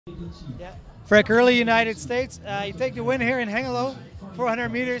Yeah. For Kerley, United States, you take the win here in Hengelo, 400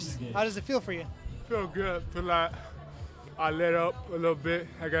 meters. How does it feel for you? Feel good. Feel like I let up a little bit.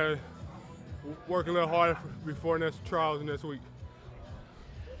 I gotta work a little harder before next trials next week.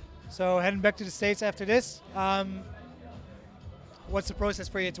 So heading back to the States after this, what's the process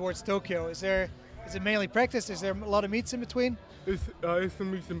for you towards Tokyo? Is it mainly practice? Is there a lot of meets in between? It's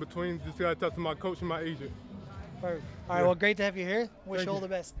some meets in between. Just gotta talk to my coach and my agent. All right, well, great to have you here. Wish you all the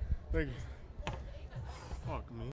best. Thank you. Fuck me.